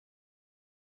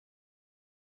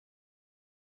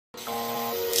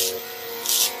One,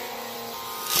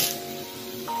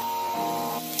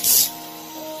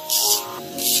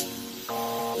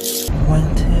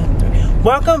 two, three.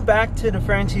 Welcome back to the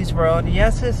Frenchie's world.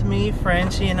 Yes, it's me,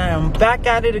 Frenchie, and I am back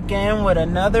at it again with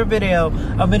another video.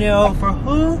 A video for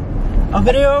who? A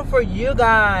video for you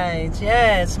guys.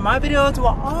 Yes, my videos will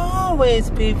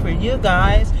always be for you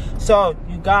guys. So,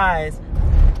 you guys,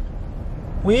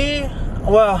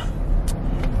 well,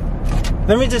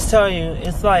 let me just tell you,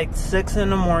 it's like 6 in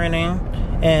the morning,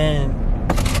 and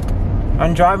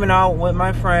I'm driving out with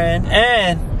my friend,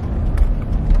 and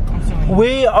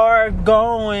we are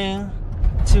going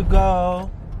to go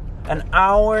an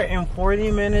hour and 40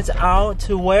 minutes out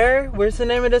to where? Where's the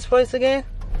name of this place again?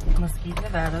 Mesquite,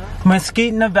 Nevada.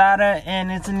 Mesquite, Nevada,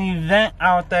 and it's an event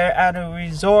out there at a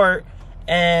resort.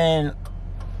 And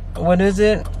what is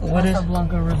it?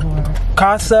 Casablanca Resort.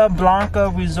 Casablanca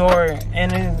Resort,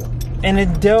 and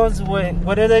it deals with,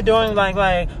 what are they doing? Like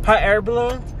hot air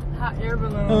balloon? Hot air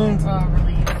balloon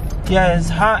release. Yes,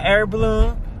 hot air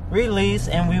balloon release,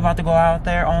 and we about to go out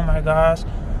there. Oh my gosh,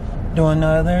 do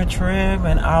another trip,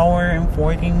 an hour and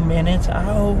 40 minutes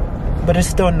out, but it's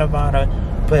still Nevada.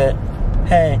 But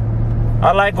hey,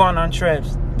 I like going on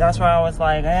trips. That's why I was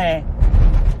like, hey,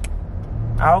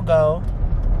 I'll go,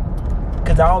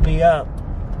 because I'll be up.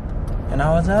 And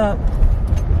I was up.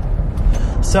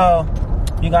 So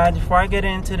you guys, before I get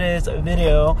into this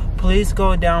video, please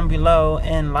go down below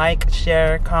and like,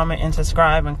 share, comment, and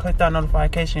subscribe, and click that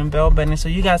notification bell button so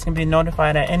you guys can be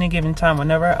notified at any given time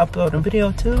whenever I upload a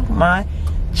video to my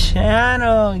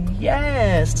channel.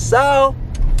 Yes. So,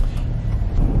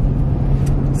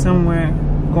 somewhere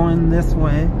going this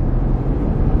way.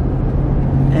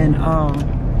 And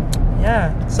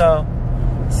yeah, so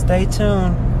stay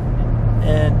tuned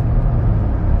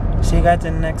and see you guys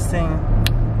in the next thing.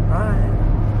 Bye.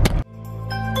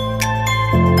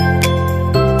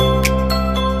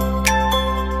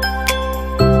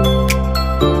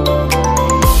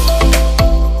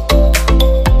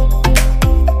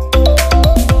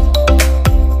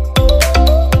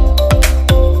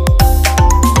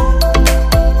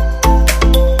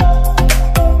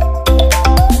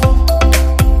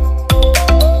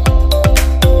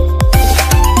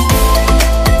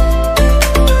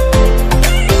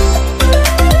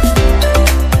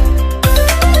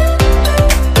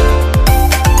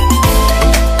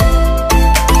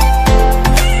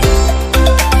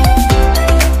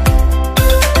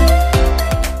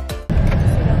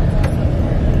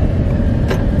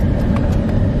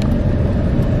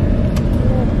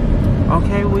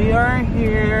 Okay, we are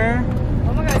here.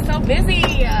 Oh my god, it's so busy.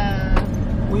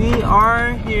 We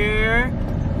are here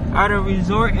at a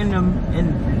resort and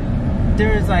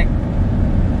there's like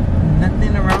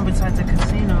nothing around besides a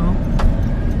casino.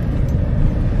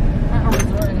 Not a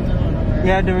resort in the middle of nowhere.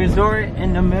 Yeah, the resort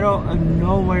in the middle of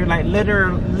nowhere, like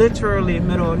literally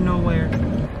middle of nowhere.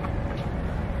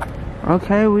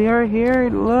 Okay, we are here.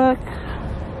 Look,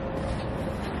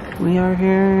 we are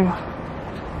here.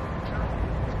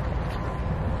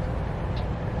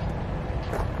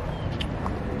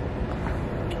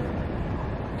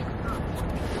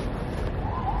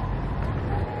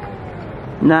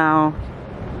 Now,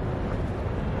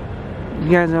 you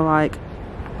guys are like,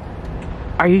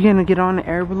 are you gonna get on the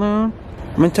air balloon?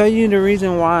 I'm gonna tell you the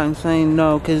reason why I'm saying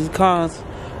no, because it costs,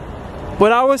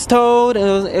 what I was told,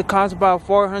 it costs about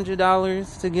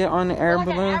 $400 to get on the air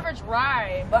balloon. An average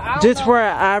ride, but I don't just know, for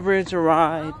an average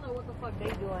ride. I don't know what the fuck they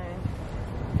doing.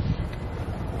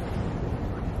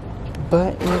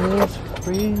 But it is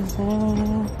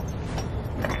freezing.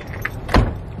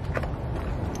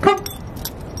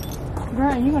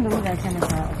 Girl, you gonna delete that camera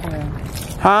shot, okay?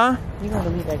 Huh? You gonna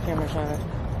delete that camera shot.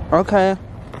 Okay,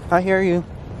 I hear you.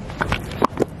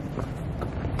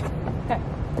 Okay.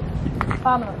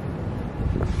 Follow.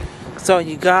 So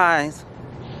you guys,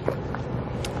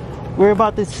 we're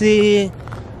about to see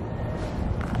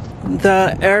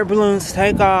the air balloons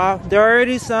take off. There are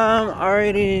already some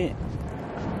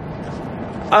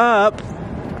up.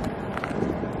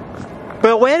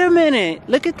 But wait a minute,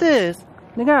 look at this.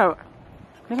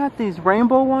 They got these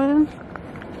rainbow ones.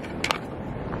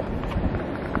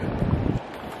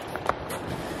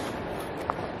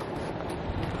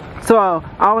 So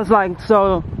I was like,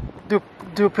 so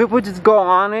do people just go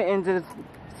on it and just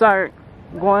start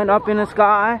going up in the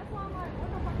sky?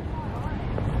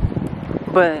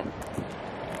 But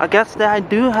I guess that I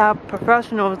do have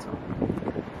professionals.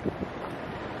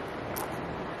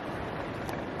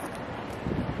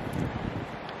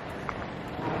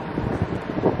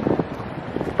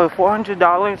 But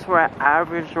 $400 for an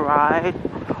average ride?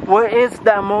 What is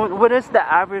the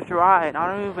average ride? I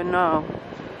don't even know.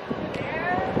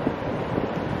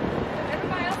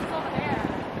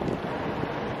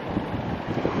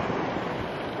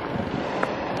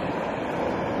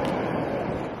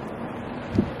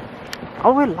 I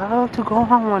would love to go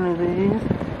on one of these.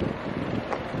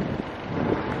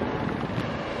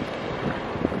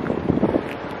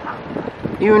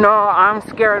 You know, I'm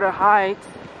scared of heights.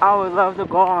 I would love to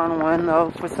go on one though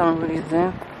for some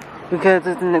reason. Because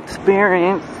it's an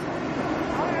experience.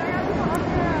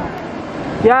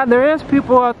 Yeah, there is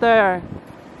people out there.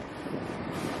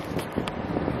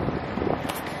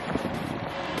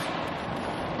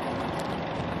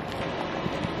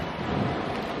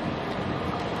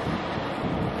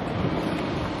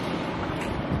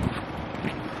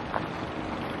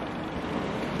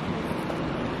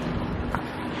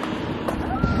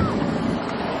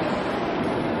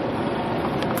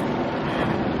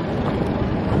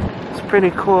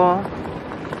 Pretty cool.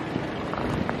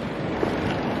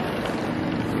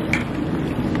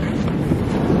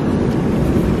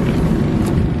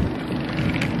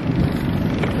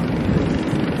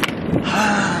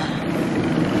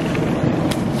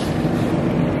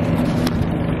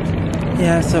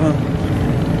 Yeah, so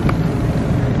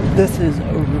this is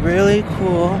really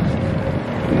cool.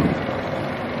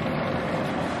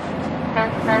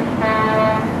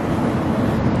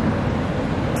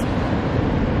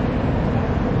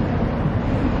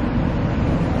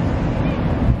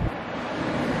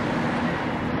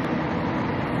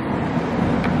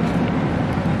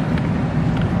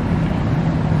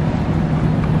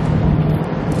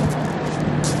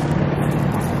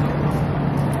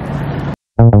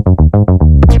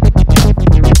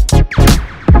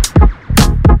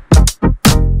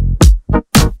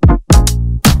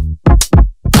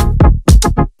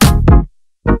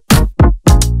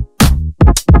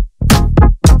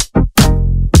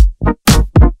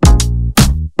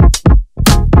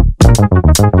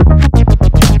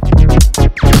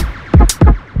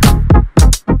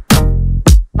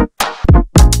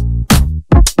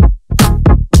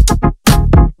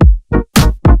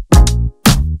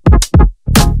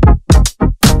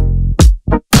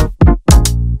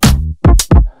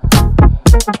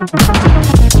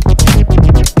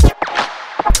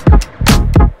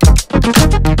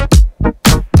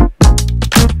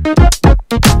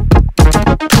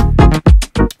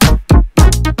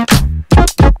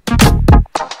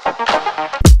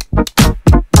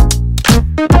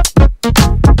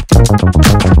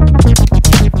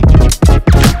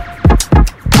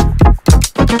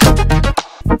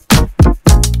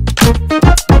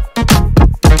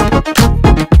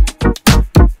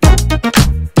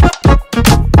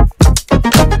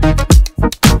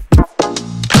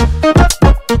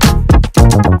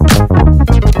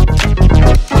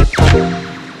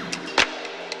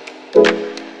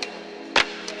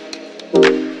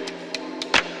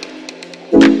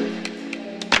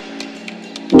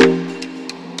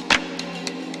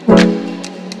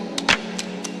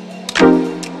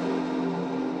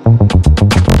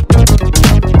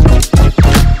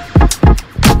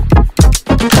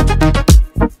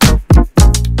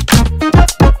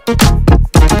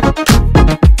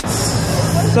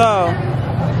 So,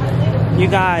 you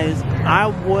guys,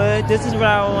 this is what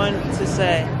I want to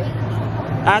say.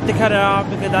 I have to cut it off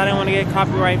because I didn't want to get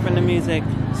copyright from the music.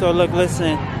 So look,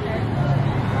 listen.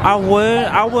 I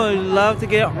would love to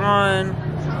get on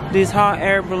these hot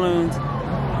air balloons.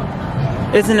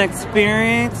 It's an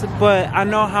experience, but I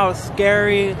know how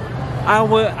scary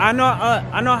I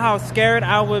know how scared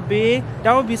I would be.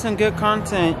 That would be some good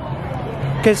content.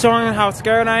 Cause showing how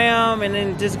scared I am and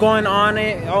then just going on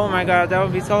it, oh my god, that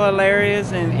would be so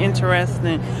hilarious and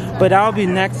interesting. But that will be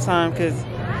next time, cause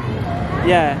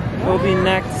yeah, it will be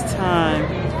next time.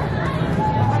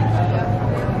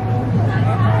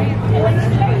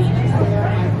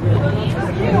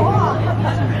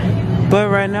 But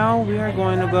right now we are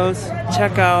going to go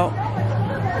check out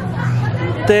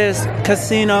this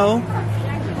casino.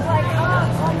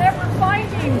 I'll never find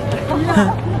you.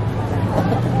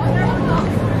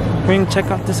 We're gonna check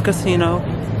out this casino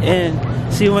and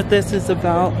see what this is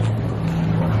about.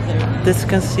 This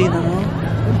casino.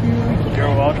 You're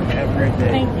welcome. Have a great day.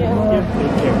 Thank you. Yep,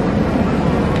 take care.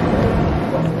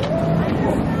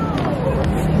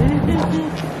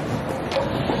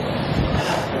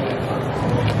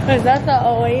 Is that the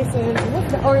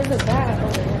Oasis? Or is it that?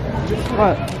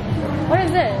 What? What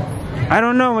is this? I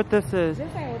don't know what this is.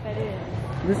 This ain't what that is.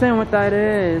 This ain't what that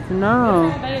is. No.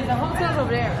 That is the hotel's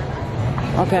over there.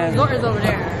 Okay. The resort is over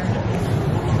there.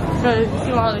 So you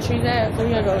see where all the trees at? So we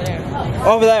gotta go over there.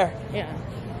 Over there. Yeah.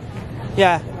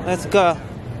 Yeah, let's go.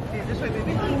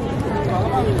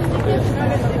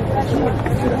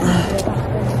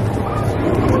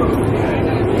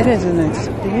 It is an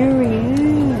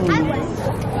experience.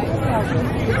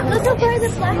 Look up where the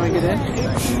flag is. Get in?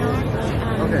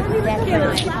 Okay. Yeah.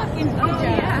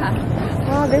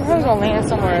 Oh, they're probably gonna land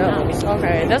somewhere else.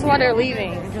 Okay, that's why they're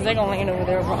leaving, because they're gonna land over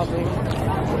there probably.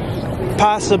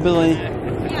 Possibly.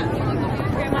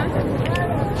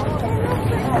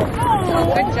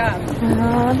 Good job.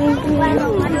 Oh, thank you.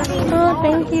 Oh,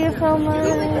 thank you so much.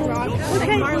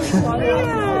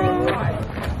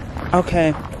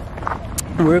 Okay,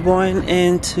 we're going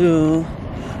into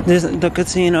the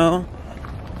casino.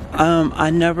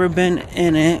 I've never been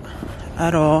in it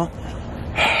at all.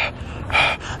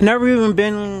 Never even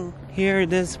been here.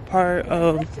 This part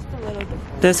of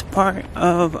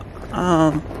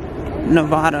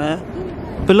Nevada.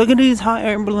 But look at these hot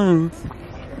air balloons.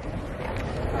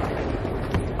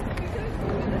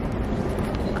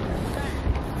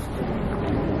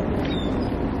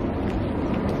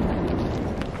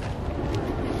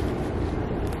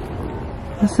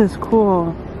 This is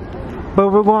cool. But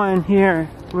we're going here.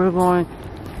 We're going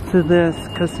to this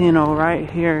casino right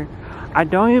here. I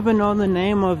don't even know the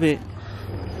name of it.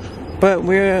 But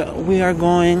we are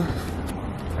going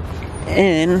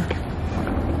in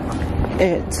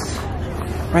it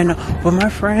right now. But my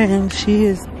friend, she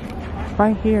is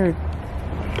right here.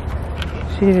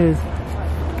 She is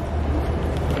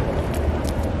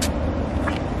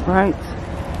right.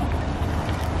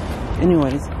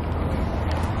 Anyways.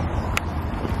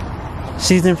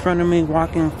 She's in front of me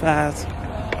walking fast.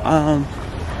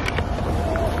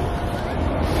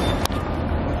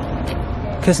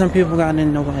 Cause some people got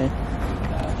in the way.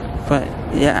 But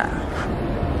yeah.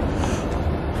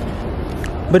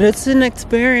 But it's an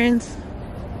experience.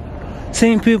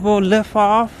 Seeing people lift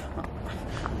off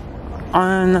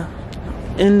in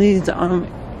these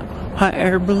hot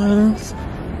air balloons.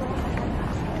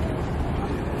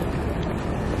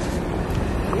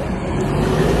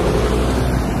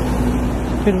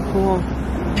 Pretty cool.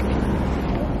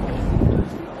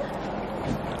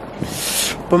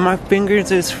 But my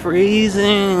fingers is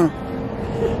freezing.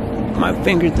 My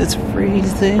fingers is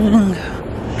freezing.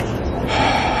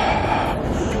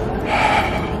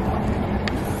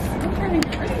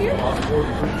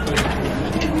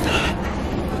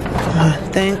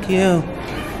 Thank you.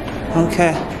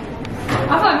 Okay. I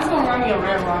thought this was gonna run me a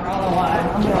red rock. I don't know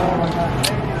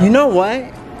why. You know what?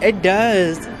 It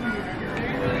does.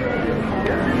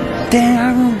 Dang, I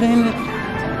haven't been.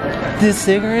 This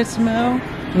cigarette smell?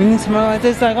 When you smell like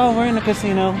this, like, oh, we're in a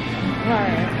casino.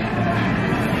 Right.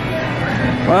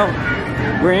 Well,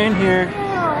 we're in here. Oh,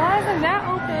 why isn't that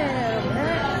open?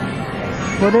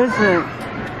 What is it?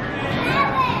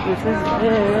 This is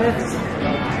it.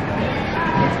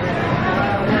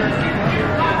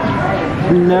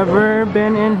 Never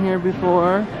been in here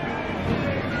before.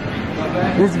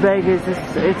 It's Vegas.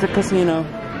 It's a casino.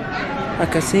 A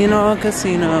casino, a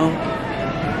casino.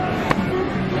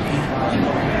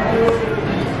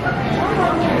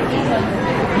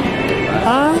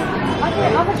 Huh?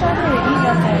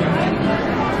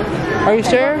 Are you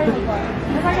sure?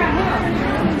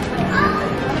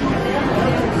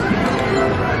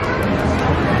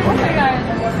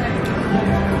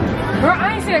 Bro,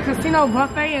 I ain't seen a casino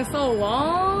buffet in so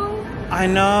long. I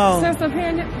know. Since the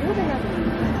pandemic.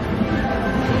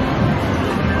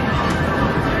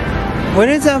 What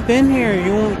is up in here?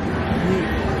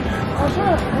 Oh,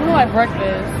 sure. It looks like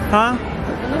breakfast. Huh?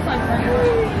 It looks like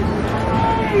breakfast.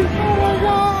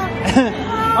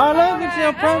 Oh, look, it's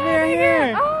your property right here.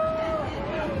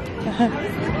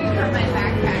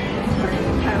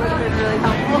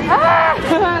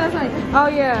 That's like, oh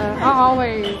yeah, I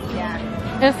always.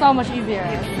 Yeah. It's so much easier.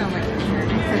 It's so much easier.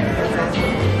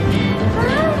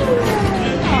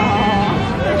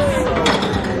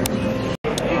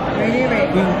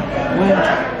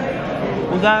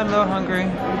 We got a little hungry.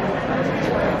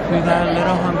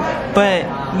 But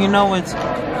you know what's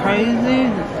crazy?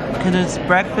 Because it's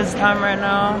breakfast time right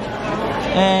now.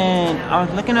 And I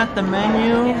was looking at the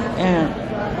menu and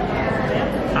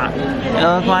it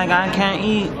looks like I can't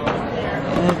eat.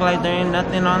 It looks like there ain't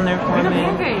nothing on there for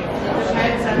me.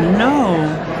 No.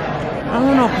 I don't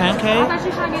want no pancakes. I thought she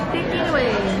was trying to get thick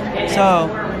anyway. So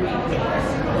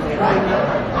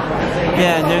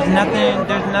yeah, there's nothing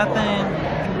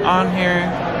on here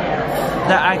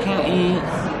that I can eat.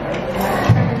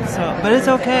 So, but it's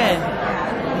okay.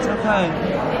 It's okay.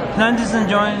 And I'm just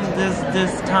enjoying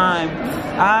this time.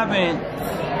 I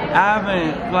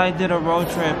haven't like did a road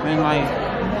trip in like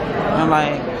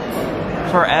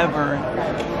forever.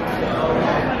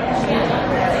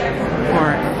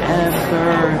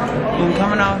 And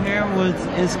coming out here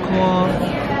is cool.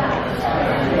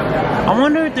 I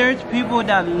wonder if there's people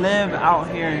that live out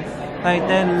here. Like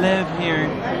they live here.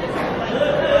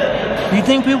 You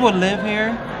think people live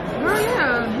here? Oh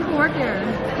yeah, people work here.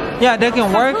 Yeah, they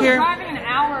can work here. Driving an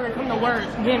hour to come to work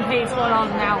getting paid $12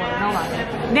 an hour. Nobody.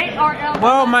 They are.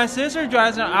 Well, my sister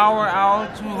drives an hour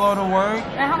out to go to work.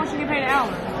 And how much you get paid an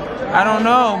hour? I don't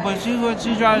know, but she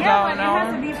drives out an it hour.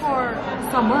 has to be for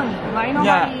some money. Like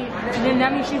nobody. Then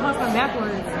that means she hustling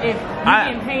backwards. If you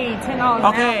getting paid $10 an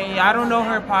hour. Okay, I don't know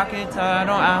her pockets. I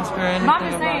don't ask her anything I'm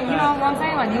just saying, you know what I'm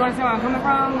saying? Like, do you understand where I'm coming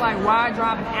from? Like, why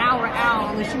drive an hour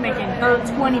out unless you're making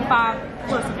 25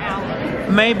 plus an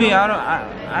hour? Maybe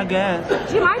I guess.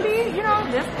 She might be, you know,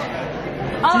 just.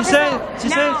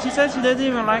 She said she doesn't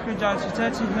even like her job. She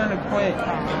said she's gonna quit.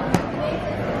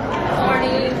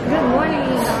 Morning. Good morning.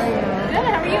 How are you? Good,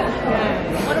 how are you?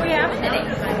 Good. What do we have today?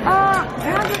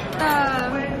 Can I get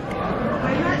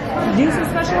juicy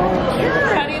special? Sure.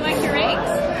 How do you like your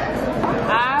eggs?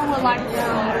 I would like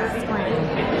them spring.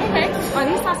 Okay. Are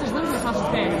these sausage links or sausage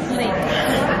pants?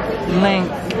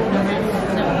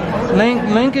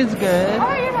 Link is good.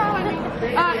 Oh, you know, I mean,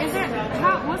 is there,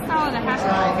 what style are the hash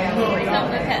browns?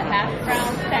 Some look at hash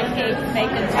browns, pancakes,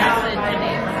 bacon, sausage, and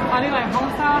eggs. Are they like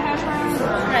home style hash browns?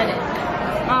 Shredded.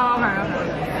 Oh, okay.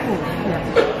 Cool.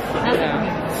 That's it for me.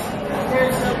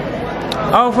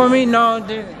 Oh, for me, no.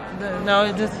 No,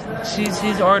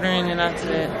 she's ordering and that's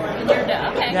it. And you're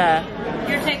done. Okay. Yeah.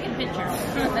 You're taking pictures.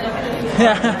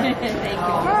 Yeah. Thank you.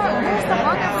 Where's the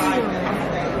bucket for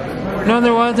you? No,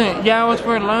 there wasn't. Yeah, it was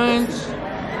for lunch.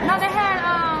 No, they had,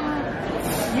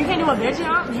 you can't do a veggie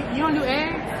omelet? You don't do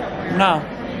eggs? No.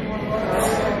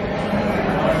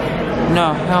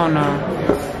 No, hell no.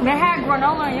 They had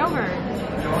granola and yogurt.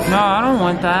 No, I don't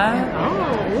want that.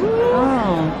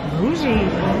 Oh, bougie.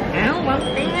 I don't want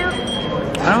that.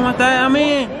 I don't want that. I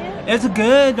mean, it's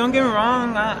good. Don't get me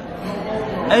wrong.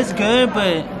 It's good,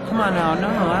 but come on now. No,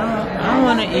 I don't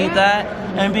want to eat that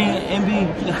and be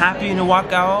happy to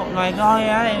walk out like, oh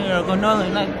yeah, I ate a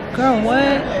granola. Like, girl,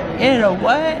 what? Ate a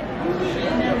what?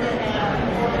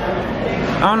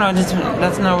 I don't know.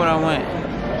 That's not what I want.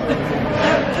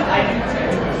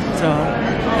 So,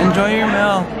 enjoy your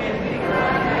meal.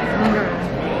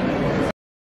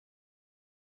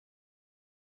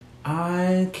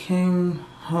 I came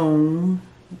home.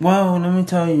 Well, let me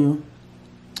tell you.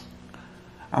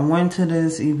 I went to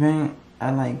this event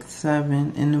at like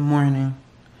 7 in the morning.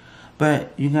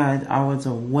 But you guys, I was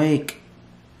awake.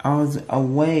 I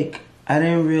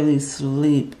didn't really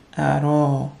sleep at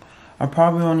all. I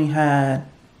probably only had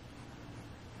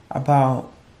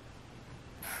about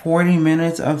 40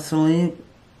 minutes of sleep.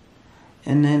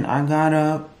 And then I got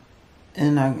up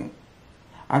and I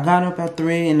got up at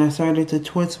 3 and I started to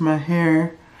twist my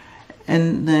hair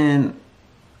and then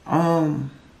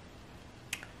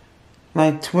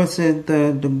like twisted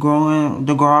the grow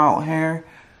out hair.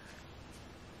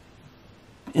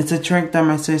 It's a trick that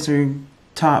my sister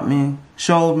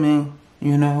showed me,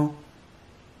 you know,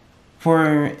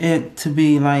 for it to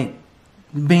be like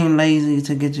being lazy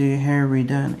to get your hair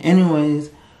redone. Anyways,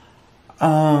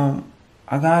 I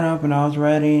got up and I was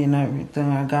ready and everything.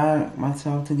 I got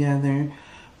myself together.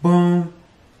 Boom.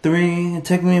 3. It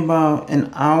took me about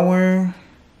an hour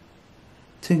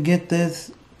to get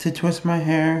this, to twist my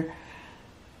hair.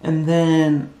 And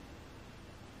then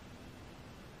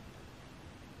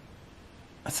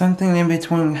something in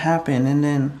between happened. And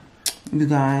then you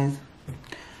guys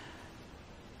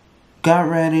got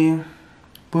ready.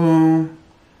 Boom.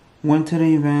 Went to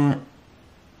the event.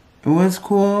 It was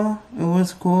cool. It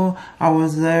was cool. I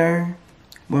was there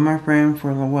with my friend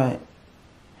for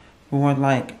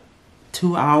like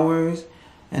 2 hours.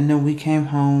 And then we came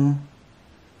home.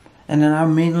 And then I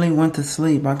immediately went to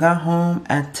sleep. I got home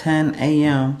at 10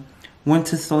 a.m. Went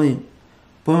to sleep.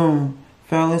 Boom.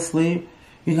 Fell asleep.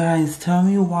 You guys, tell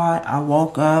me why I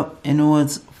woke up and it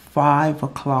was 5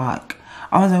 o'clock.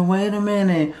 I was like, wait a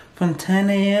minute. From 10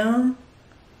 a.m.?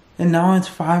 And now it's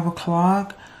 5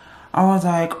 o'clock? I was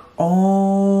like,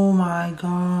 oh my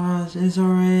gosh, it's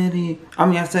already...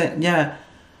 I said, yeah,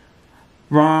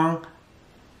 wrong.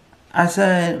 I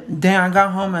said, damn, I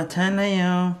got home at 10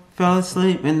 a.m., fell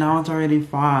asleep, and now it's already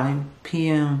 5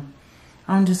 p.m.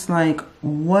 I'm just like,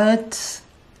 what?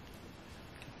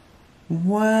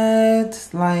 What?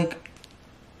 Like,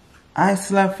 I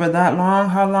slept for that long?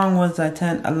 How long was that?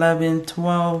 10, 11,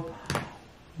 12...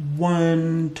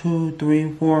 1, 2,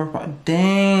 3, 4, 5.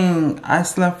 Dang, I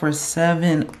slept for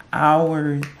 7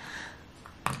 hours.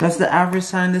 That's the average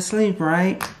time to sleep,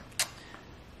 right?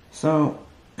 So,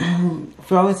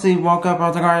 fell asleep, woke up. I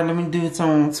was like, all right, let me do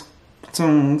some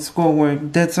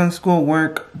schoolwork. Did some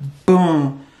schoolwork.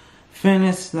 Boom.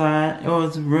 Finished that. It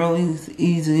was really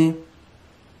easy.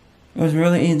 It was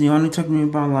really easy. It only took me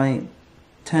about like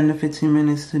 10 to 15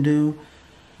 minutes to do.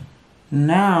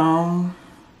 Now,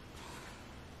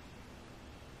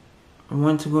 I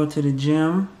went to go to the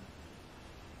gym.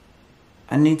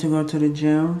 I need to go to the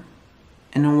gym.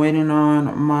 And I'm waiting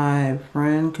on my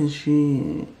friend because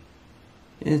she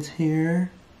is here.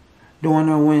 The one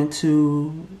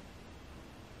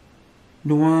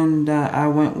that I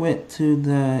went with to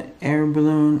the air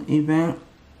balloon event.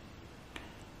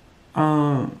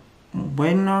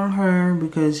 Waiting on her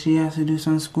because she has to do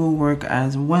some schoolwork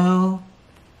as well.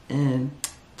 And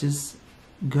just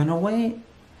gonna wait.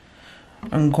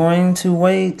 I'm going to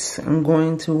wait.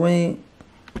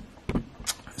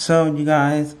 So you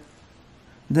guys,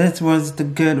 this was the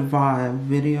good vibe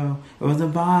video. It was a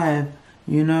vibe,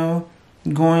 you know,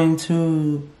 going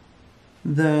to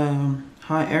the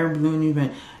hot air balloon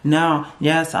event. Now,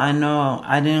 yes, I know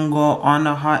I didn't go on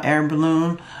the hot air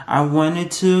balloon. I wanted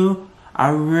to. I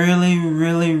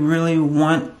really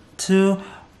want to.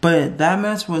 But that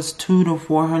mess was $200 to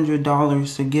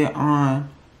 $400 to get on.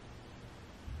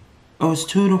 It was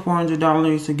 $200 to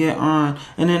 $400 to get on.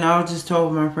 And then I just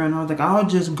told my friend, I was like, I'll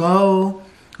just go.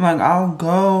 Like, I'll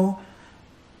go.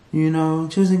 You know,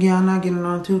 she was like, yeah, I'm not getting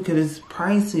on too because it's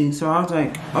pricey. So I was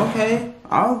like, okay,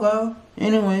 I'll go.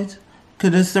 Anyways,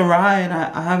 because it's a ride.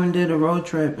 I haven't did a road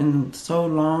trip in so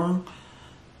long.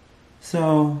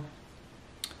 So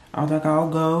I was like, I'll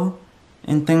go.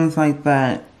 And things like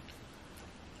that.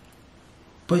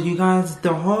 But you guys,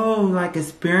 the whole, like,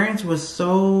 experience was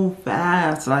so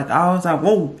fast. Like, I was like,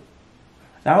 whoa.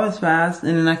 That was fast.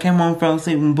 And then I came home, fell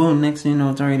asleep, and boom, next thing you know,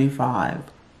 it's already 5.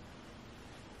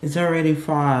 It's already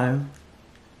 5.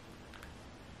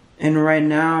 And right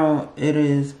now, it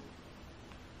is...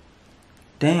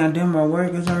 Dang, I did my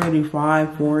work. It's already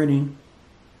 5:40.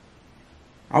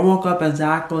 I woke up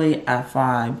exactly at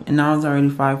 5. And now it's already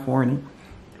 5:40.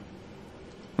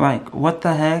 Like, what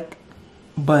the heck?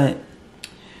 But...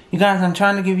 You guys, I'm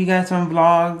trying to give you guys some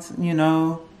vlogs, you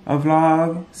know, a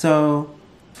vlog. So,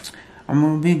 I'm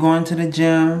going to be going to the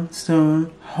gym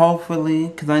soon, hopefully,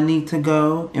 because I need to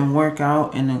go and work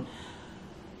out. And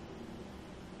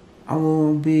I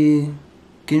will be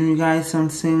giving you guys some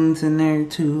things in there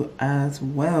too as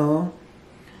well.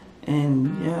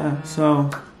 And yeah,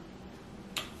 so,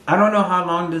 I don't know how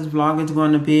long this vlog is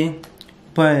going to be,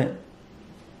 but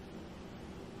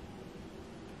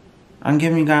I'm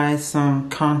giving you guys some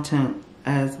content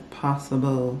as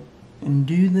possible. And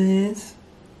do this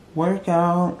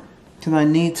workout because I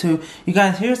need to. You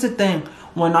guys, here's the thing.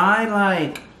 When I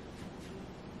like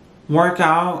work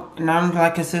out and I'm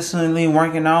like consistently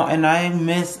working out and I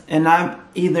miss a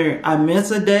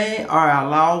day or I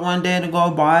allow one day to go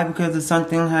by because of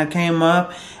something that came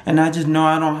up and I just know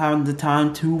I don't have the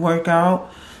time to work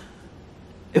out.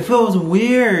 It feels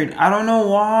weird. I don't know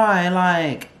why.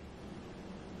 Like,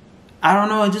 I don't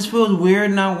know, it just feels weird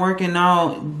not working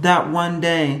out that one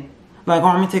day. Like, oh,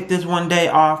 I'm gonna take this one day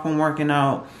off from working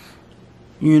out.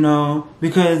 You know,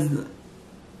 because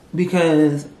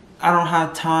I don't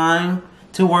have time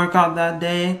to work out that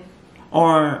day.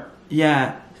 Or,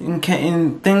 yeah, and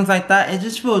things like that. It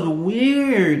just feels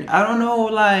weird. I don't know,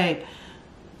 like,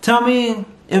 tell me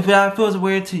if that feels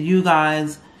weird to you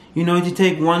guys. You know, you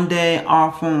take one day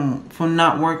off from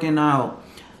not working out.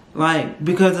 Like,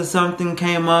 because of something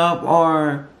came up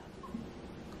or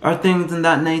things in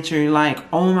that nature. Like,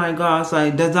 oh my gosh,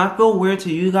 like, does that feel weird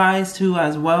to you guys too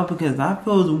as well? Because that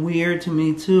feels weird to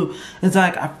me too. It's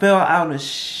like I feel out of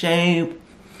shape.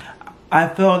 I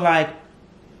feel like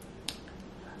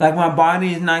my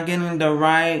body is not getting the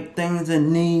right things it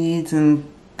needs and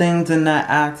things in that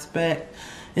aspect.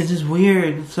 It's just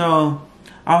weird. So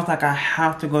I was like, I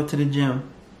have to go to the gym.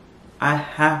 I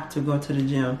have to go to the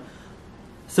gym.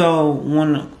 So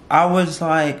when I was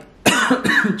like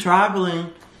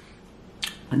traveling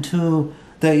to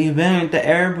the event, the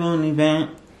air balloon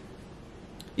event,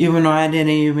 even though I didn't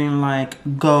even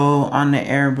like go on the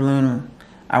air balloon,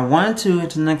 I wanted to.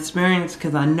 It's an experience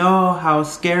because I know how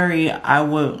scary I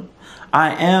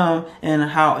am and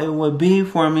how it would be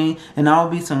for me, and that'll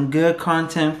be some good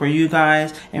content for you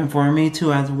guys and for me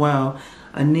too as well.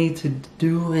 I need to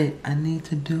do it.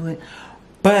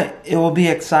 But it will be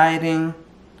exciting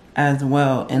as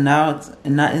well, and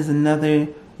that is another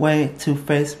way to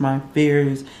face my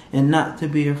fears and not to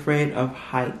be afraid of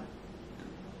height.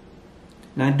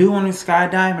 And I do want to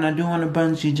skydive and I do want to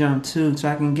bungee jump too, so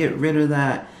I can get rid of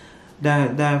that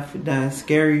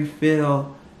scary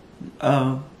feel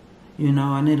of, you know,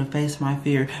 I need to face my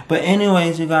fear. But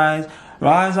anyways, you guys,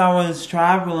 as I was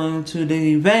traveling to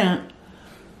the event,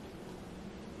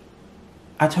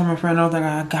 I told my friend, I was like,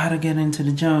 I gotta get into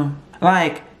the gym.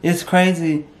 Like, it's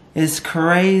crazy. It's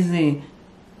crazy.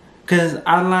 Cause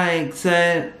I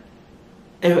said,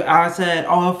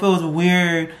 oh, it feels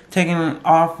weird taking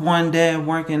off one day of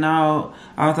working out.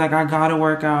 I was like, I gotta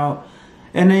work out.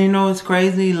 And then, you know, it's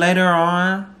crazy. Later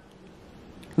on,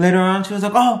 she was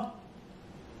like, oh,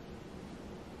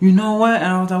 you know what? And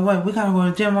I was like, what? We gotta go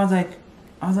to the gym. I was like,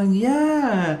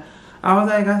 yeah.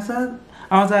 I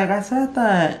said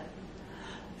that.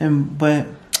 But,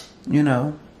 you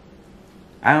know,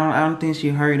 I don't think she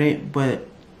heard it. But,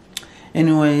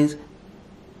 anyways,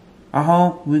 I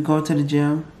hope we go to the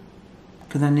gym.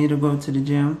 Because I need to go to the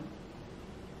gym.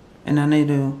 And I need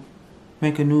to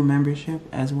make a new membership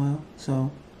as well.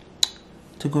 So,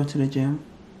 to go to the gym.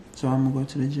 So, I'm going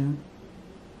to go to the gym.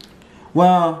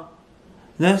 Well,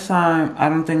 this time, I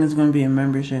don't think it's going to be a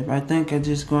membership. I think it's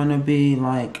just going to be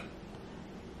like,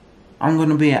 I'm going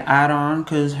to be an add-on.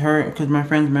 Because my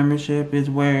friend's membership is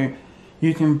where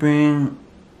you can bring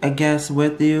a guest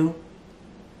with you.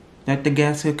 That the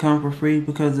guest could come for free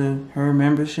because of her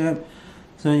membership.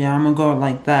 So yeah, I'm going to go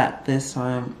like that this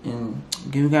time. And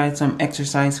give you guys some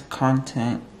exercise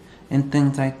content. And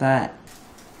things like that.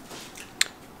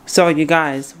 So you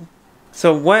guys.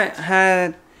 So what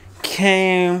had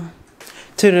came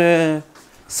to the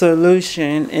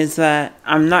solution is that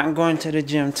I'm not going to the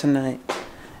gym tonight.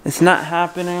 It's not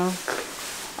happening.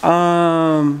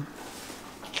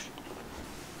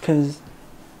 Cause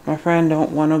my friend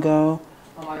don't want to go.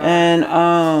 And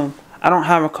I don't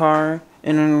have a car.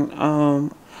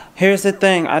 And here's the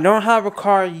thing. I don't have a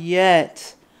car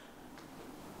yet.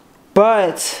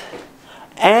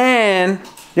 And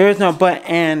there's no but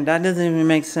and. That doesn't even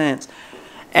make sense.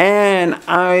 And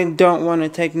I don't want to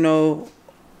take no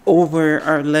Uber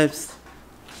or Lyft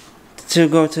to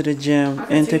go to the gym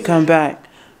and to come back.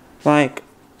 Like,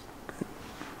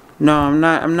 no, I'm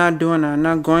not doing that. I'm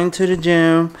not going to the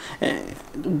gym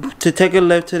to take a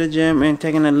Lyft to the gym and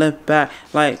taking a Lyft back.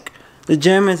 Like, the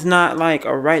gym is not like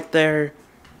right there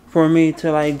for me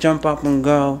to like jump up and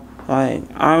go. Like,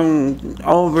 I'm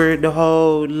over the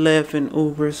whole Lyft and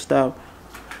Uber stuff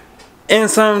in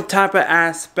some type of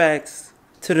aspects.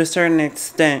 To a certain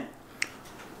extent.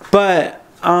 But,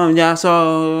 yeah,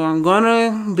 so I'm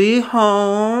gonna be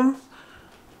home.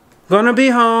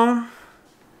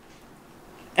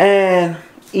 And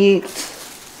eat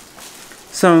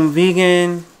some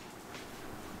vegan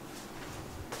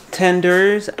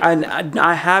tenders.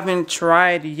 I haven't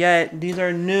tried yet. These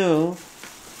are new.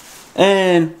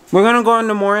 And we're gonna go in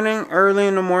the morning, early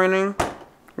in the morning.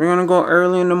 We're going to go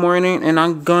early in the morning, and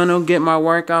I'm going to get my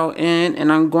workout in,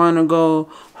 and I'm going to go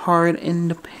hard in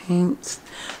the paints.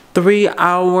 3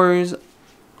 hours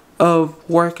of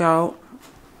workout.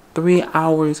 3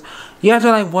 hours. You guys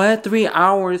are like, what? 3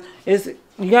 hours? You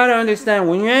got to understand,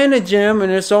 when you're in the gym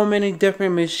and there's so many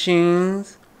different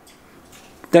machines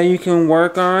that you can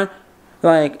work on,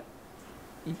 like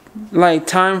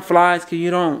time flies because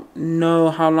you don't know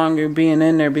how long you're being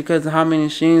in there because of how many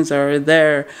machines are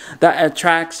there that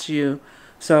attracts you.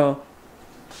 So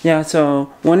yeah,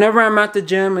 so whenever I'm at the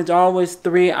gym, it's always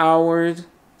 3 hours.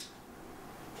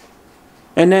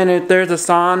 And then if there's a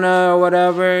sauna or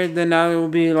whatever, then that will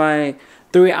be like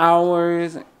 3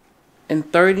 hours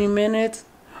and 30 minutes.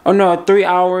 Oh no, 3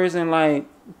 hours and like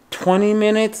 20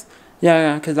 minutes.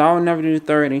 Yeah, because I'll never do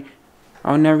 30.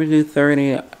 I'll never do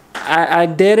 30. I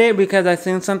did it because I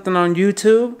seen something on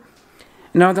YouTube.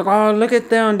 And I was like, oh, look at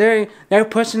them. They're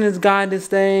pushing this guy to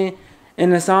stay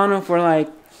in the sauna for like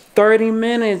 30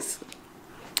 minutes.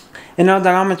 And I was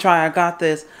like, I'm going to try. I got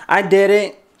this. I did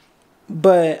it.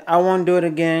 But I won't do it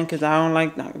again because I don't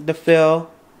like the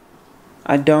feel.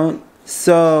 I don't.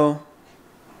 So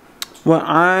what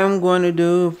I'm going to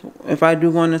do, if I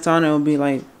do go in the sauna, it will be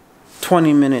like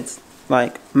 20 minutes.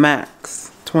 Like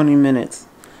max 20 minutes.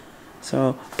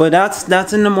 So, but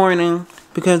that's in the morning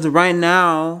because right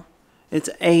now it's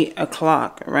 8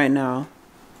 o'clock. Right now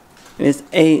it's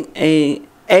 8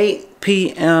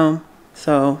 p.m.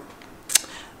 So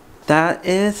that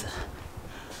is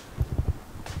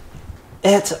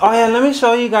it. Oh yeah, let me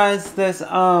show you guys this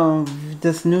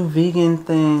this new vegan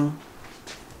thing.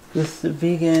 This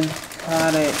vegan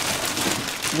product.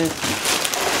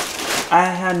 I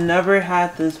had never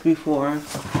had this before.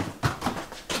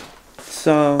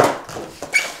 So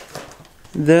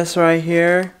this right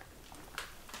here,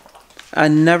 I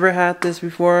never had this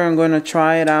before. I'm going to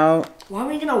try it out. Why are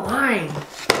we gonna wine?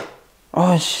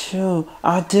 Oh shoot,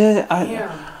 I did.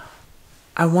 Yeah.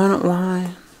 I wanted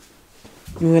wine.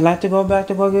 You would like to go back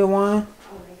to go get wine?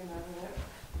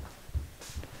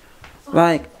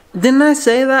 Like, didn't I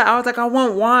say that? I was like, I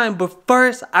want wine, but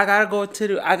first I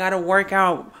gotta work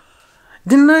out.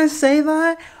 Didn't I say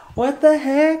that? What the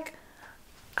heck?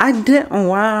 I didn't.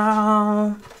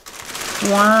 Wow.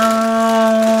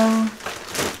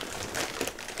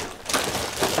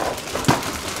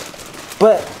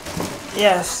 But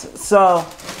yes, so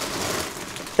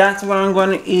That's what I'm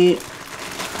gonna eat.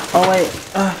 Oh wait,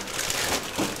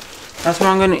 that's what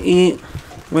I'm gonna eat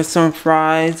with some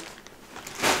fries.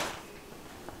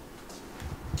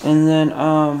 And then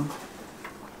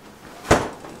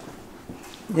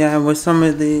yeah, with some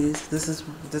of these. This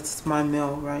is my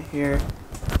meal right here.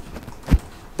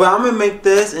 But I'm gonna make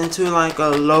this into like a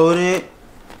loaded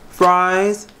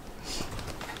fries.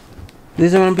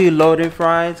 These are gonna be loaded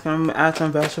fries. I'm gonna add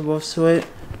some vegetables to it.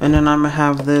 And then I'm gonna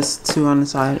have this too on the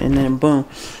side. And then boom.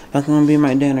 That's gonna be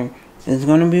my dinner. It's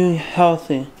gonna be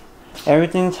healthy.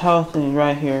 Everything's healthy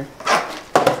right here.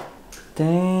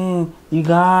 Dang, you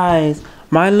guys.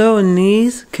 My little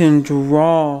niece can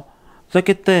draw. Look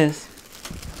at this.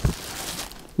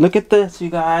 Look at this, you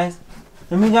guys.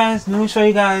 Let me show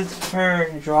you guys her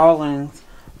drawings.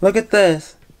 Look at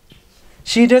this.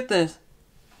 She did this.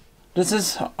 This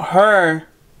is her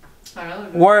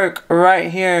work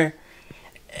right here.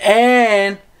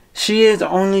 And she is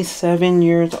only 7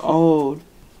 years old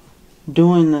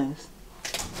doing this.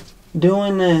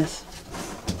 Doing this.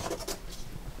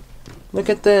 Look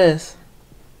at this.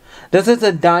 This is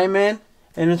a diamond.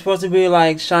 And it's supposed to be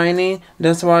like shiny.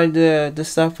 That's why the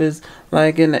stuff is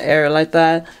like in the air like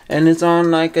that. And it's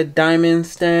on like a diamond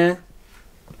stand.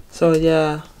 So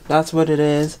yeah, that's what it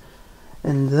is.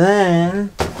 And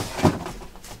then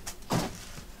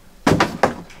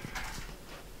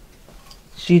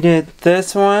she did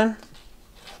this one.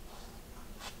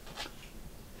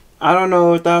 I don't know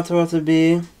what that's supposed to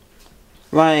be.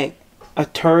 Like a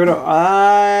turtle.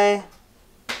 I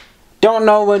don't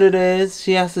know what it is.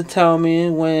 She has to tell me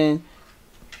when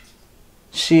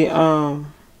she comes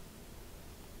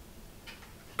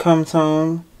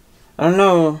home. I don't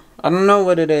know. I don't know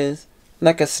what it is.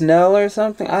 Like a snail or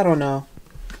something? I don't know.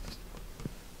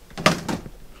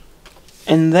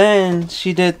 And then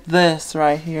she did this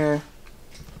right here.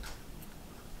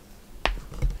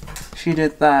 She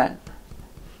did that.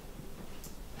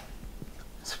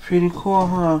 It's pretty cool,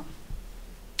 huh?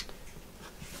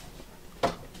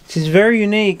 She's very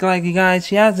unique. Like, you guys,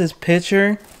 she has this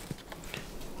picture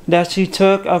that she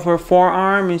took of her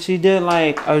forearm, and she did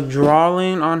like a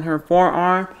drawing on her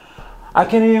forearm. I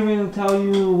can't even tell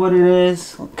you what it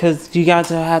is because you guys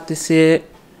will have to see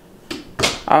it.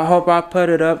 I hope I put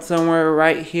it up somewhere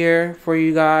right here for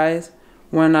you guys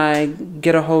when I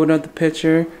get a hold of the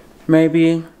picture.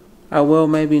 Maybe I will,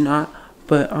 maybe not.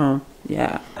 But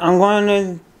yeah, I'm going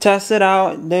to test it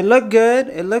out. They look good.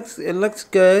 It looks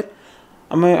good.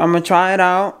 I'm gonna try it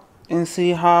out and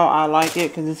see how I like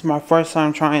it because it's my first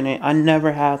time trying it. I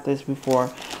never had this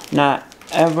before, not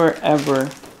ever.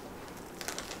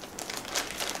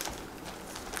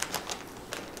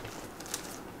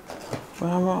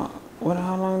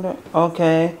 How long do?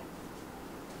 Okay,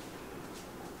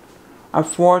 at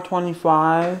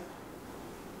 4:25.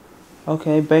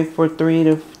 Okay, bake for 13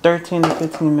 to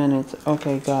 15 minutes.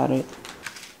 Okay, got it.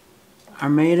 I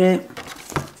made it.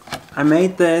 I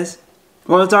made this.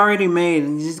 Well, it's already made.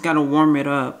 You just gotta warm it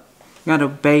up. You gotta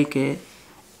bake it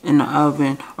in the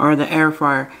oven or the air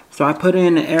fryer. So I put it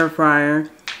in the air fryer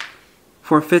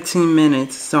for 15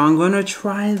 minutes. So I'm gonna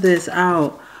try this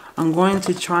out. I'm going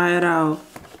to try it out.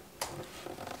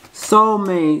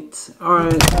 Soulmates.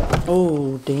 Alright.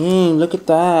 Oh, dang. Look at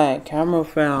that. Camera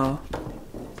fell.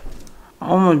 I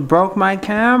almost broke my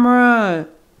camera.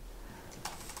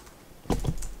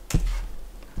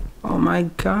 Oh my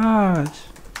gosh.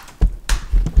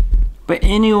 But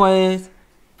anyways,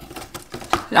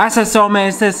 I said soulmate.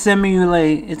 It says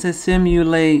simulate. It says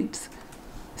simulate.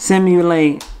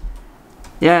 Simulate.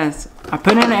 Yes. I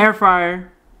put it in the air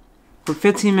fryer for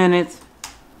 15 minutes.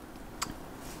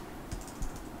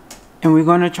 And we're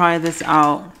going to try this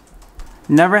out.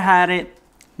 Never had it.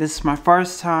 This is my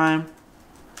first time.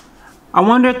 I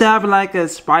wonder if they have like a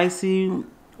spicy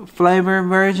flavor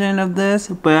version of this.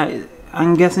 But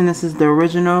I'm guessing this is the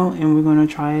original. And we're going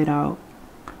to try it out.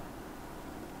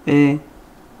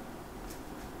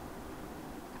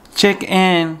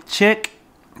 Chick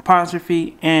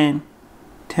apostrophe and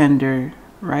tender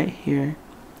right here.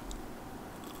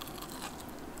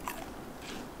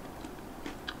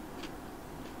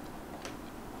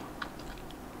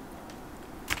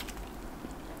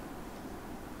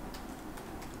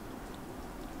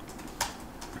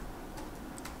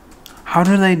 How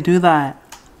do they do that?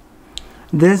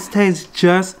 This tastes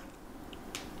just...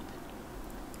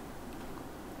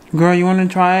 Girl, you want to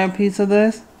try a piece of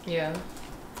this? Yeah.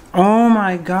 Oh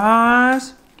my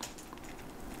gosh.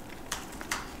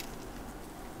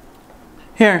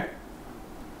 Here.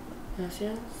 Yes.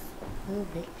 Oh,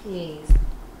 big piece.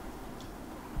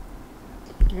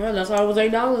 Yeah, that's why it was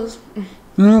 $8.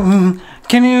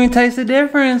 Can you even taste the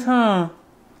difference, huh?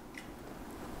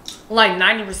 like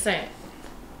 90%.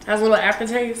 Has a little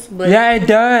aftertaste, but yeah, it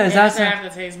does. that's an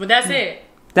aftertaste, but that's it.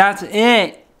 That's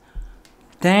it.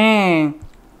 Dang.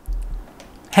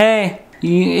 Hey,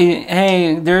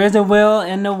 hey, there is a will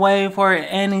in the way for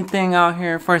anything out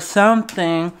here, for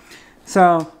something.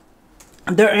 So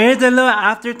there is a little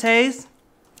aftertaste.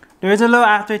 There is a little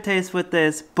aftertaste with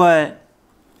this, but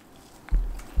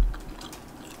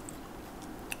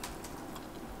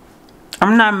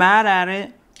I'm not mad at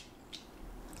it.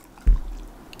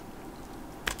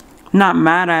 Not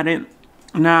mad at it.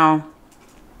 Now,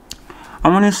 I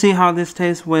want to see how this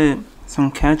tastes with some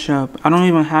ketchup. I don't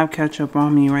even have ketchup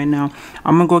on me right now.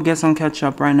 I'm gonna go get some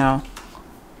ketchup right now.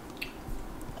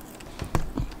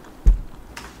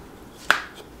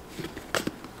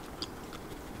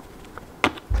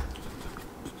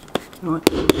 You know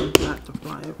what? Not to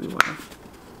fly everywhere.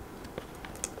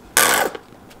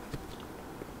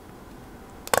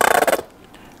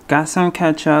 Got some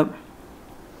ketchup.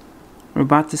 We're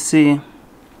about to see.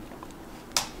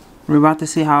 We're about to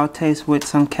see how it tastes with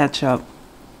some ketchup.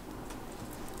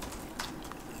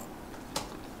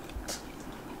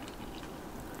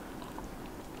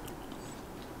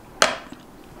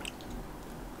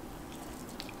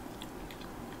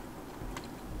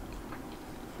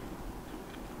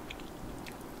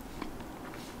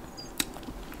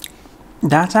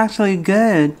 That's actually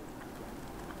good.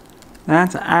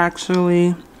 That's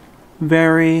actually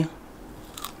very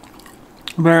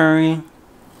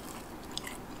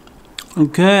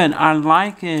good. I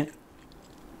like it.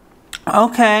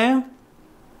 Okay.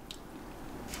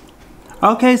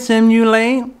 Okay,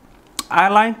 Simulate. I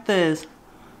like this.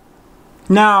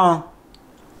 Now,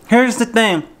 here's the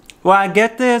thing. Will I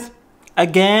get this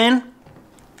again?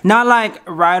 Not like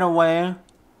right away.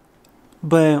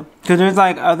 But, because there's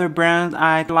like other brands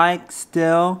I like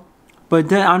still. But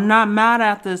then, I'm not mad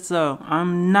at this though.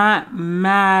 I'm not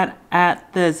mad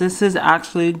at this. This is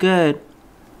actually good.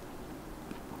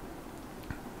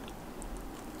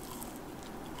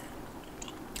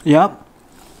 Yep.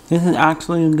 This is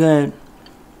actually good.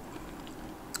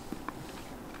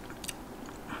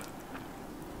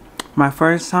 My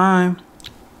first time.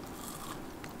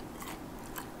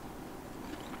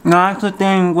 Now that's the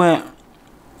thing with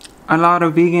a lot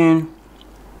of vegan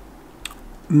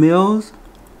meals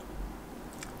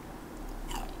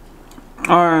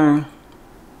or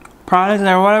products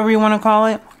or whatever you want to call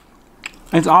it.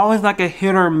 It's always like a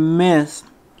hit or miss.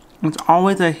 It's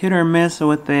always a hit or miss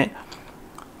with it.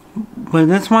 But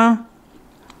this one,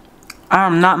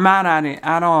 I'm not mad at it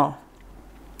at all.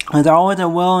 There's always a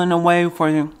will and a way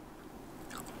for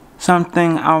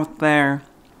something out there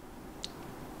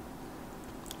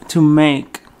to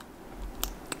make.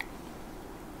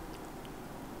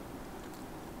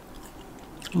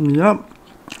 Yep.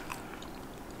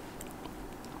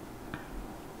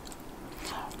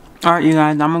 Alright, you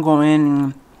guys, I'm gonna go in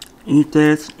and eat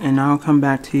this, and I'll come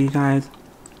back to you guys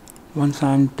once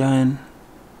I'm done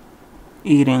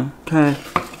eating. Okay,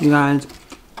 you guys,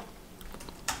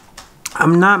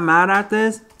 I'm not mad at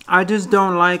this. I just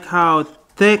don't like how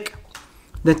thick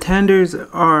the tenders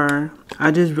are. I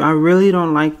really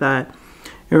don't like that.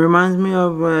 It reminds me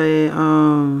of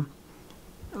a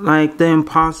like the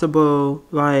Impossible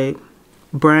like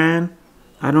brand.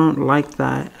 I don't like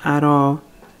that at all.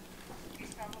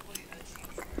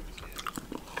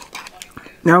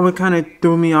 That would kind of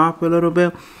threw me off a little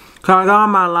bit. Cause I got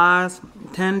my last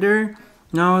tender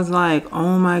and I was like,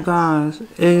 oh my gosh,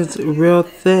 it's real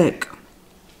thick.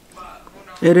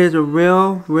 It is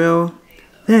real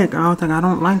thick. I was like, I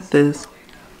don't like this.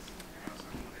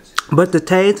 But the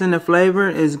taste and the flavor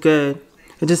is good.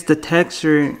 It's just the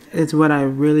texture is what I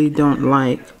really don't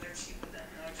like.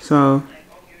 So,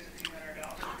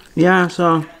 yeah,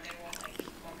 so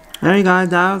there you guys,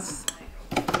 that's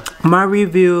my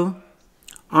review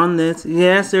on this.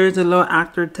 Yes, there is a little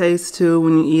aftertaste too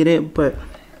when you eat it, but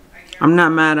I'm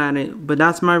not mad at it. But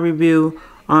that's my review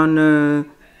on the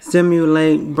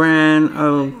Simulate brand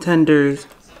of tenders.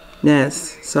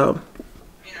 Yes, so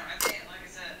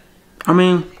I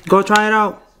mean, go try it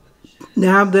out. They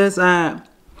have this at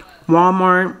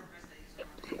Walmart.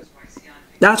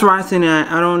 That's where I seen it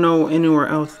at. I don't know anywhere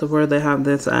else where they have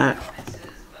this at.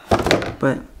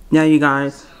 But yeah, you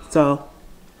guys, so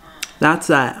that's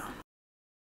that.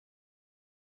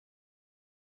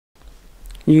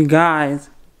 You guys,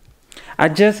 I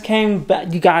just came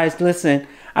back. You guys, listen.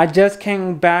 I just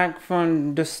came back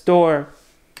from the store.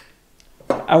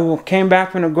 I came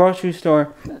back from the grocery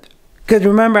store. Because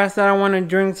remember, I said I want to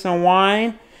drink some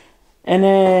wine. And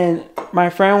then my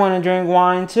friend wanted to drink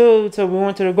wine too. So we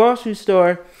went to the grocery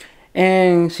store.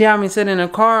 And she had me sit in the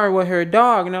car with her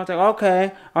dog. And I was like,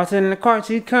 okay. I was sitting in the car.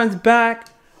 She comes back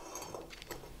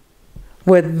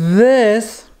with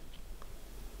this.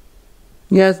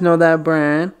 You guys know that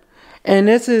brand. And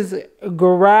this is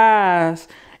grass.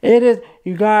 It is,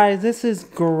 you guys, this is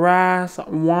grass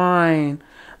wine.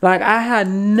 Like, I had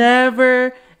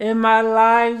never in my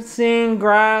life seen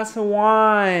grass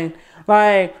wine.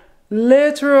 Like,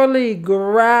 literally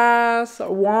grass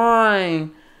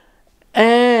wine.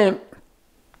 And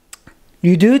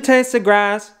you do taste the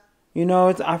grass. You know,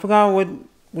 it's, I forgot what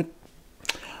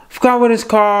it's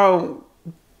called.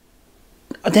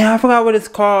 Damn, I forgot what it's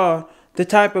called. The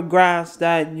type of grass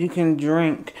that you can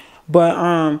drink.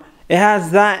 But it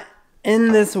has that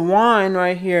in this wine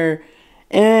right here.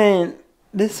 And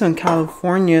this is some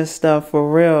California stuff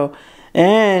for real.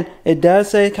 And it does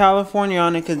say California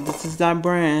on it because this is that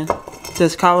brand. It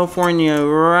says California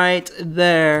right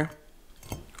there.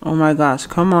 Oh my gosh,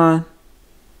 come on.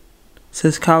 It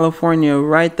says California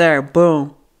right there.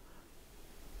 Boom.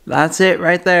 That's it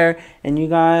right there. And you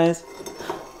guys,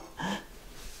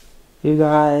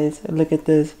 look at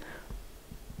this.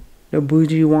 The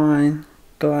bougie wine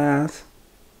glass.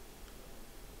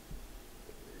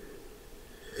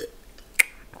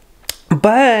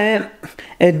 But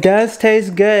it does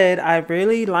taste good. I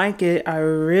really like it. I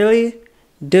really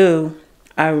do.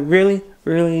 I really,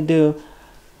 really do.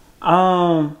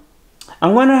 I'm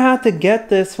gonna have to get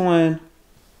this one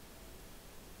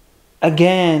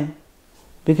again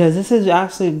because this is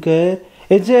actually good.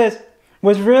 It just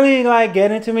was really like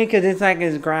getting to me because it's like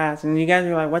it's grass, and you guys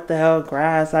are like, "What the hell,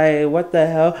 grass? Like, what the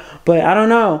hell?" But I don't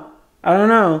know. I don't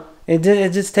know. It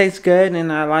just tastes good,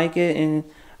 and I like it, and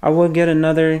I will get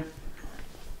another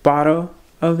bottle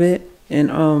of it. And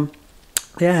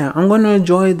yeah, I'm gonna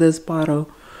enjoy this bottle.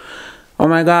 Oh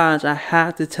my gosh, I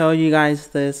have to tell you guys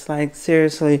this. Like,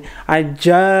 seriously, I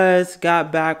just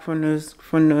got back from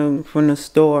the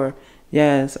store.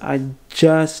 Yes, I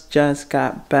just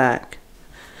got back.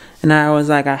 And I was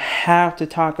like, I have to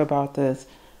talk about this.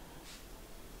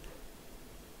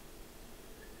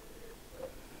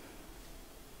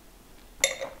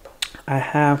 I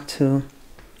have to.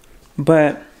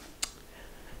 But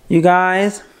you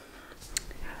guys,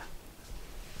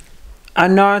 I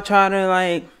know I try to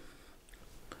like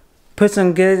put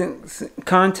some good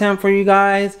content for you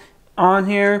guys on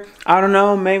here. I don't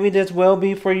know, maybe this will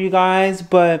be for you guys,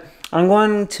 but I'm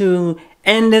going to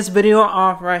end this video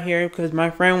off right here because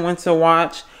my friend wants to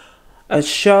watch a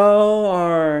show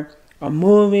or a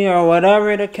movie or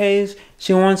whatever the case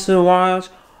she wants to watch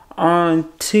on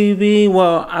TV.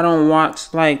 Well, I don't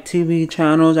watch like TV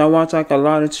channels. I watch like a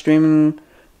lot of streaming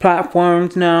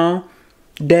platforms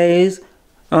nowadays.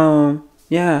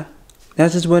 Yeah,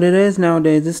 that's just what it is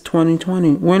nowadays. It's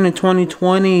 2020. We're in the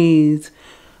 2020s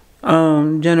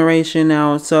generation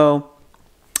now. So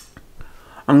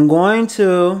I'm going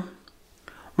to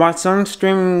watch some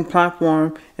streaming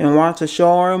platform and watch a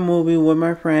show or a movie with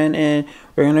my friend, and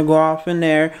we're gonna go off in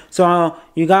there. So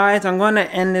you guys, I'm gonna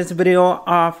end this video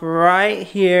off right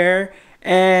here,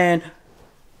 and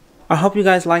I hope you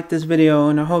guys like this video,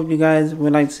 and I hope you guys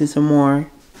would like to see some more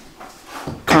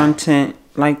content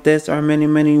like this or many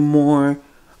more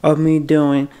of me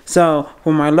doing. So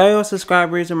for my loyal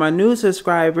subscribers and my new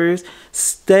subscribers,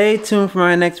 stay tuned for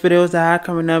my next videos that are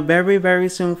coming up very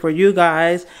soon for you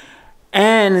guys.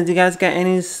 And if you guys got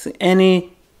any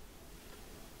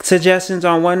suggestions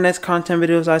on what next content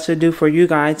videos I should do for you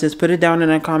guys, just put it down in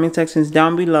the comment sections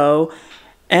down below.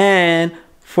 And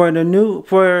for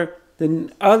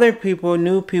the other people,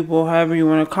 new people, however you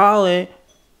want to call it,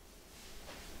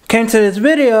 came to this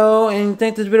video and you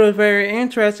think this video is very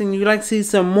interesting, you'd like to see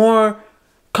some more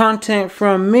content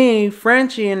from me,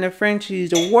 Frenchie, in the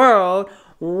Frenchie's world,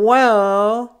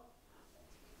 well,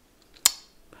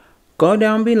 go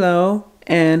down below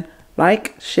and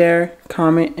like, share,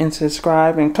 comment, and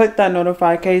subscribe, and click that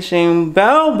notification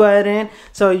bell button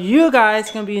so you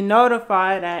guys can be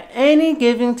notified at any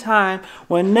given time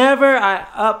whenever I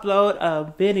upload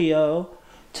a video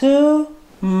to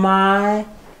my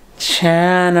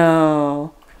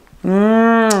channel.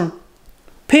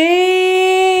 Peace.